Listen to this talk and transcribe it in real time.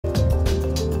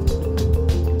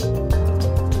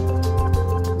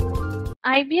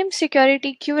IBM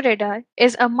Security QRadar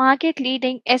is a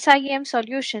market-leading SIEM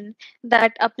solution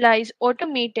that applies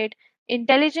automated,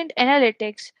 intelligent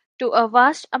analytics to a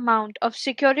vast amount of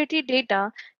security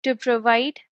data to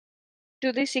provide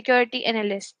to the security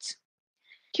analysts.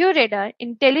 QRadar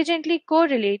intelligently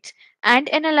correlates and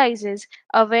analyzes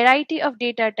a variety of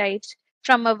data types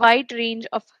from a wide range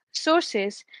of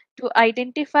sources to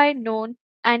identify known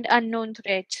and unknown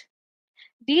threats.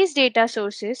 These data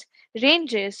sources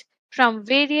ranges from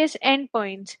various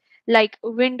endpoints like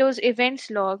Windows Events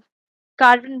Log,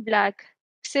 Carbon Black,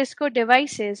 Cisco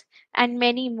devices, and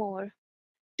many more,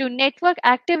 to network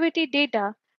activity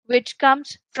data which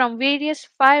comes from various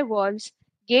firewalls,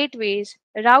 gateways,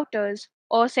 routers,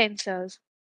 or sensors.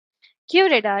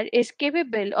 QRadar is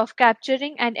capable of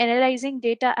capturing and analyzing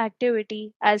data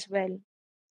activity as well.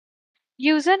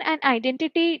 User and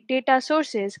identity data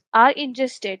sources are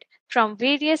ingested from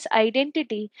various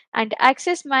identity and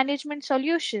access management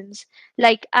solutions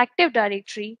like Active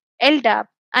Directory, LDAP,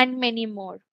 and many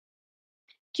more.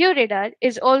 QRadar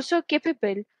is also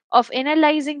capable of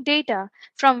analyzing data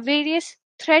from various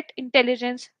threat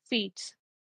intelligence feeds.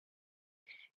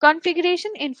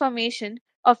 Configuration information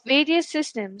of various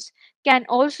systems can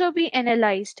also be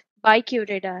analyzed by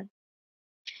QRadar.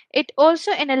 It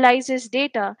also analyzes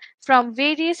data from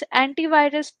various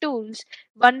antivirus tools,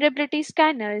 vulnerability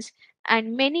scanners,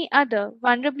 and many other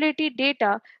vulnerability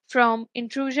data from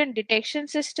intrusion detection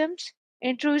systems,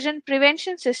 intrusion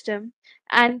prevention system,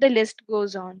 and the list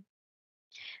goes on.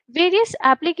 Various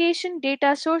application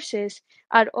data sources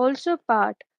are also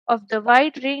part of the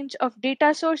wide range of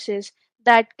data sources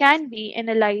that can be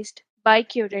analyzed by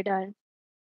QRadar.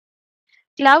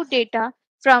 Cloud data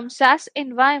from SaaS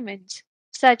environments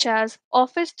such as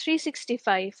Office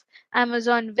 365,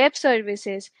 Amazon Web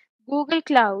Services, Google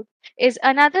Cloud is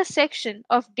another section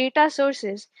of data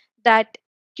sources that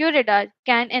QRadar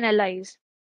can analyze.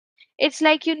 It's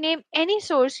like you name any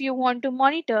source you want to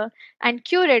monitor and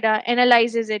QRadar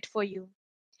analyzes it for you.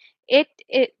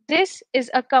 This is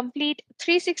a complete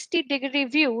 360-degree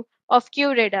view of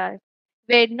QRadar,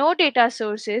 where no data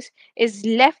sources is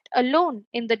left alone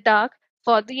in the dark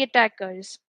for the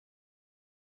attackers.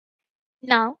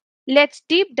 Now, let's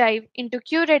deep dive into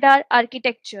QRadar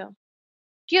architecture.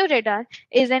 QRadar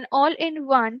is an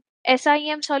all-in-one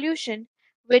SIEM solution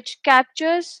which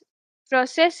captures,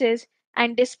 processes,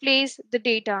 and displays the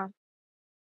data.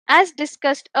 As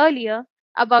discussed earlier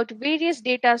about various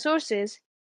data sources,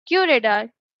 QRadar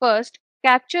first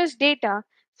captures data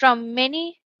from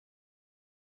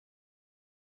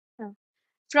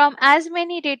from as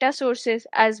many data sources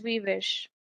as we wish.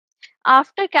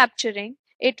 After capturing,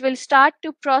 it will start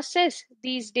to process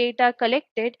these data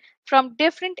collected from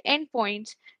different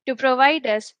endpoints to provide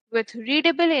us with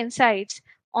readable insights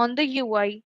on the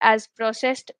UI as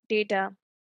processed data.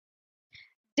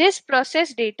 This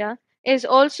processed data is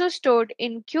also stored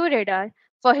in QRadar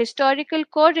for historical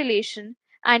correlation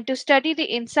and to study the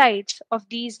insights of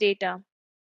these data.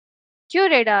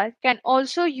 QRadar can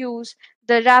also use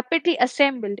the rapidly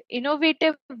assembled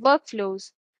innovative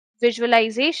workflows,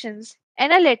 visualizations,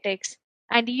 analytics,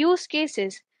 and use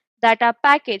cases that are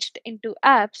packaged into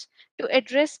apps to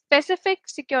address specific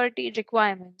security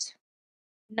requirements.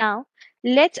 Now,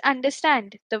 let's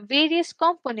understand the various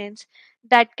components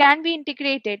that can be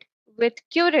integrated with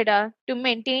QRadar to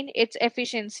maintain its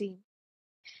efficiency.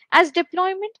 As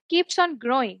deployment keeps on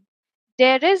growing,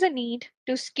 there is a need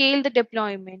to scale the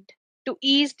deployment to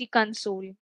ease the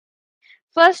console.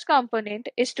 First component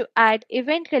is to add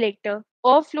event collector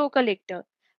or flow collector,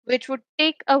 which would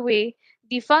take away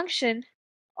the function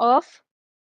of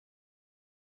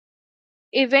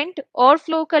event or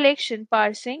flow collection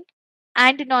parsing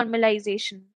and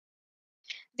normalization.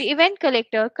 The event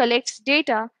collector collects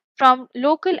data from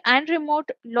local and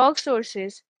remote log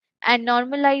sources and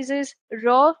normalizes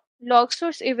raw log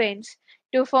source events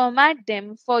to format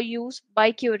them for use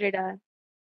by QRadar.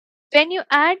 When you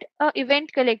add a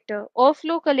event collector or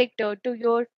flow collector to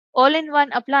your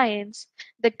all-in-one appliance,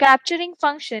 the capturing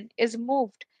function is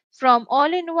moved from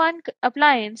all-in-one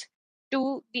appliance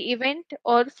to the event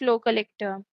or flow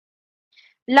collector.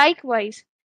 Likewise,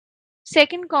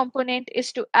 second component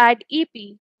is to add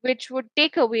EP, which would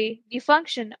take away the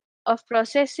function of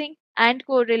processing and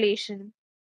correlation.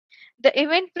 The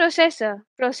event processor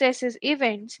processes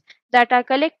events that are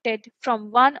collected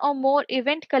from one or more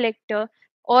event collector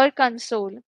or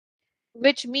console,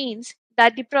 which means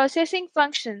that the processing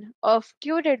function of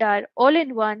QRadar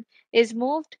all-in-one is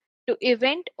moved to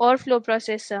event or flow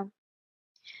processor.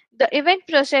 The event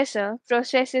processor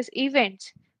processes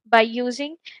events by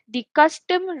using the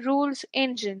custom rules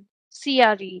engine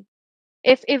CRE.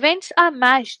 If events are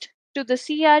matched to the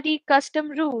CRE custom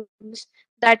rules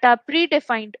that are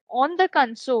predefined on the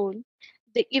console,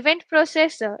 the event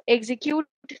processor executes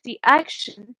the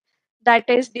action that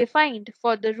is defined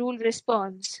for the rule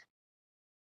response.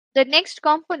 The next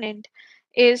component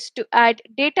is to add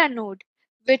data node,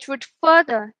 which would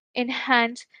further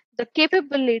enhance the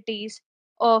capabilities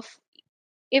of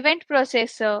event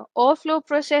processor or flow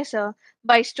processor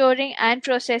by storing and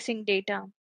processing data.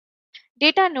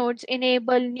 Data nodes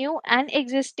enable new and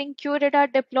existing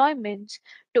QRadar deployments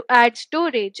to add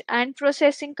storage and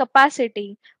processing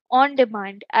capacity on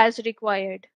demand as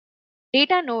required.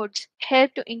 Data nodes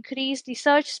help to increase the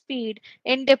search speed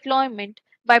in deployment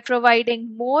by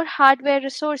providing more hardware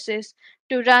resources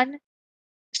to run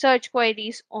search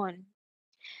queries on.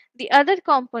 The other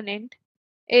component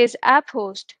is app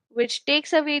host, which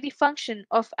takes away the function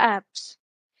of apps.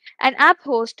 An app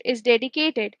host is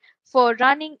dedicated for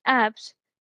running apps.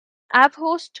 App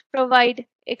hosts provide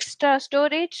extra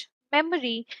storage,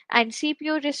 memory, and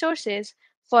CPU resources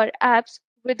for apps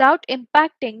without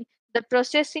impacting the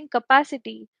processing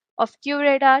capacity of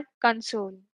QRadar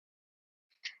console.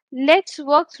 Let's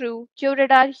walk through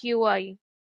QRadar UI.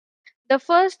 The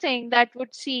first thing that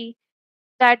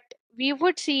we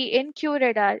would see in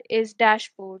QRadar is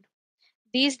dashboard.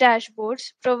 These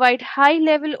dashboards provide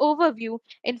high-level overview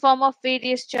in form of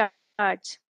various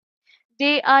charts.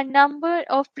 They are number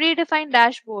of predefined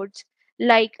dashboards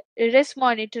like risk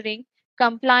monitoring,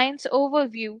 compliance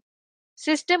overview,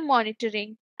 system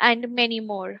monitoring, and many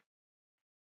more.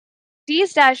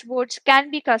 These dashboards can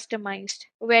be customized,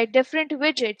 where different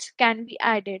widgets can be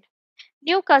added.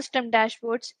 New custom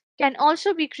dashboards can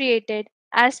also be created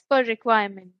as per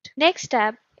requirement. Next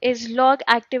tab is Log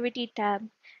Activity tab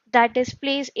that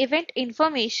displays event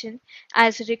information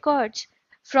as records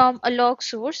from a log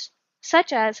source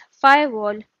such as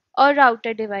firewall or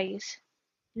router device.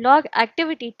 Log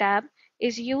Activity tab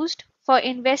is used for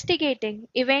investigating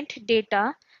event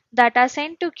data that are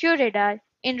sent to QRadar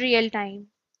in real time.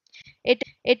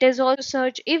 It is also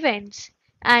search events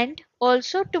and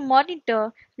also to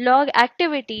monitor log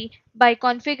activity by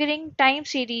configuring time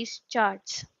series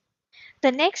charts.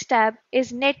 The next tab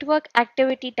is Network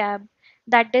Activity tab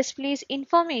that displays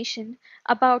information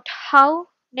about how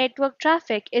network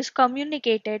traffic is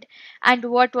communicated and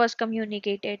what was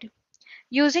communicated.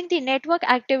 Using the Network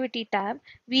Activity tab,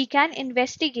 we can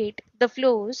investigate the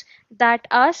flows that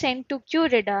are sent to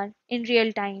QRadar in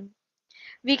real time.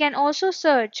 We can also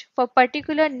search for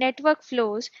particular network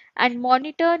flows and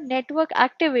monitor network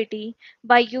activity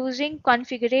by using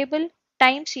configurable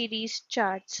time series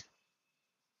charts.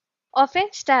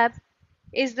 Offense tab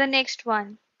is the next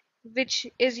one, which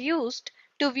is used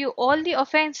to view all the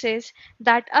offenses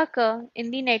that occur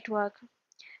in the network.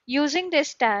 Using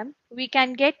this tab, we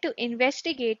can get to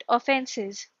investigate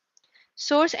offenses,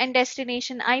 source and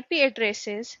destination IP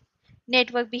addresses,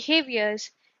 network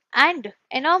behaviors, and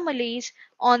anomalies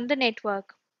on the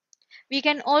network. We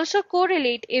can also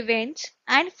correlate events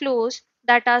and flows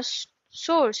that are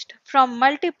sourced from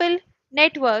multiple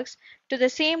networks to the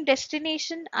same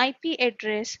destination IP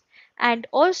address and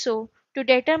also to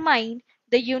determine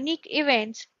the unique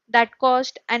events that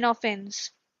caused an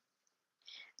offense.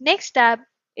 Next tab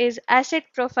is Asset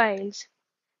Profiles,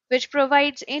 which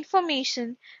provides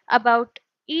information about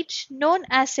each known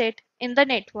asset in the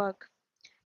network.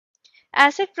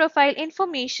 Asset profile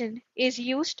information is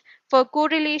used for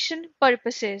correlation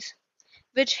purposes,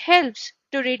 which helps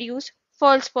to reduce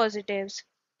false positives.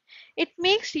 It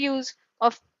makes use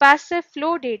of passive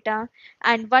flow data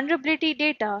and vulnerability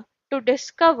data to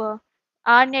discover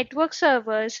our network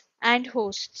servers and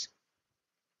hosts.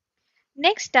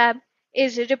 Next tab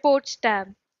is Reports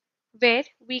tab, where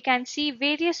we can see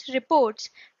various reports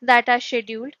that are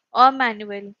scheduled or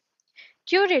manual.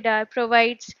 QRadar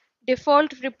provides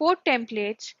default report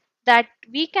templates that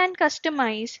we can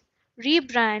customize,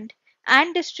 rebrand,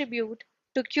 and distribute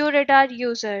to QRadar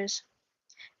users.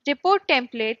 Report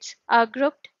templates are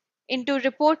grouped into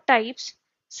report types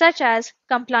such as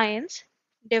compliance,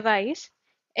 device,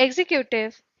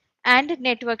 executive, and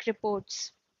network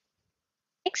reports.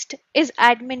 Next is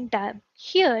Admin tab.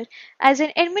 Here, as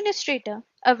an administrator,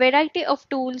 a variety of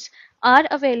tools are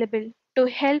available to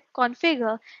help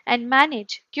configure and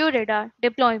manage QRadar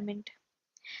deployment.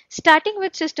 Starting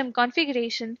with system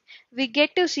configuration, we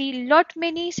get to see lot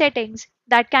many settings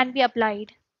that can be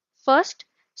applied. First,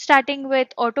 starting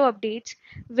with auto updates,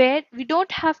 where we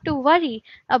don't have to worry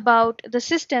about the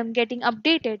system getting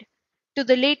updated to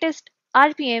the latest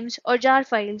RPMs or jar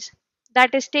files.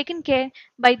 That is taken care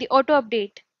by the auto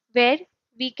update, where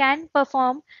we can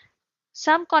perform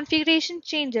some configuration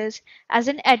changes as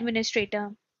an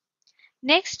administrator.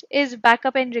 Next is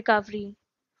backup and recovery,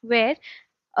 where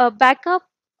a backup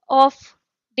of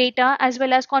data as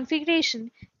well as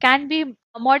configuration can be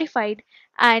modified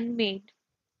and made.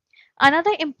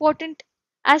 Another important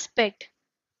aspect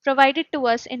provided to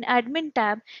us in admin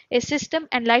tab is system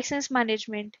and license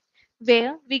management,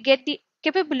 where we get the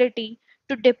capability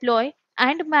to deploy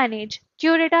and manage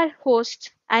QRadar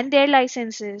hosts and their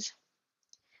licenses.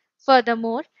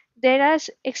 Furthermore, there is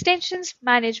extensions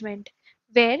management,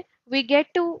 where we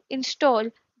get to install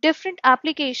different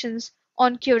applications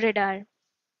on QRadar.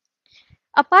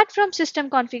 Apart from system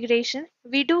configuration,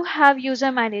 we do have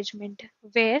user management,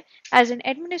 where as an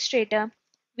administrator,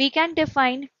 we can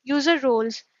define user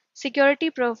roles, security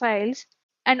profiles,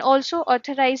 and also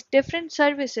authorize different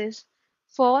services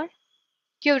for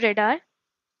QRadar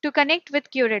to connect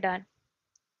with QRadar.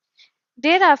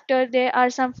 Thereafter, there are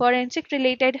some forensic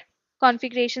related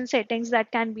configuration settings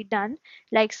that can be done,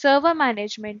 like server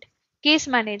management, case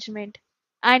management,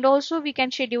 and also we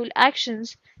can schedule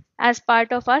actions as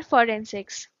part of our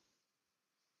forensics.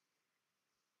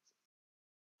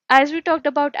 As we talked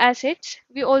about assets,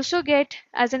 we also get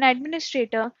as an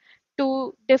administrator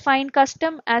to define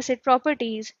custom asset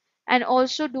properties and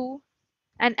also do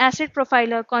an asset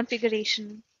profiler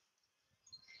configuration.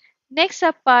 Next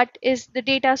up part is the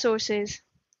data sources.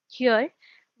 Here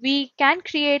we can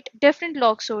create different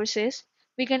log sources.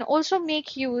 We can also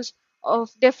make use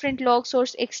of different log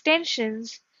source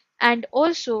extensions, and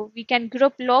also we can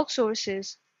group log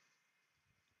sources.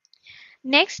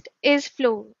 Next is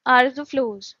are the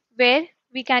flows, where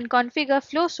we can configure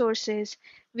flow sources.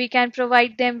 We can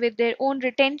provide them with their own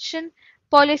retention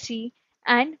policy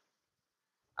and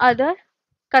other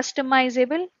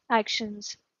customizable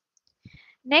actions.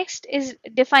 Next is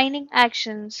defining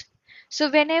actions. So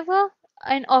whenever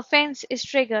an offense is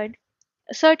triggered,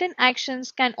 certain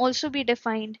actions can also be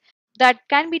defined that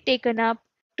can be taken up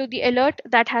to the alert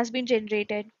that has been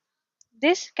generated.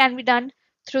 This can be done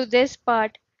through this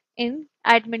part in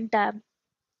admin tab.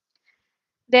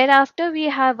 Thereafter, we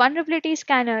have vulnerability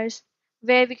scanners,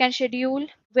 where we can schedule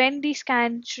when the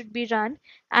scan should be run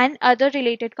and other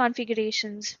related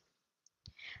configurations.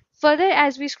 Further,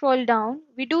 as we scroll down,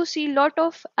 we do see lot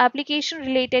of application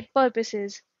related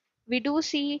purposes. We do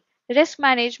see risk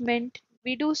management,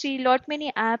 we do see lot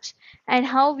many apps and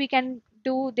how we can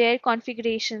do their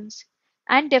configurations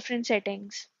and different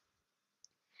settings.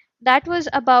 That was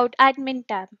about admin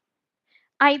tab.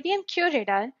 IBM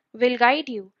QRadar will guide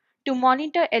you to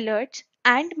monitor alerts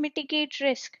and mitigate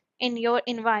risk in your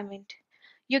environment.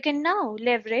 You can now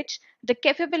leverage the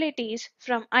capabilities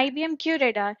from IBM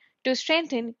QRadar to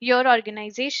strengthen your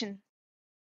organization.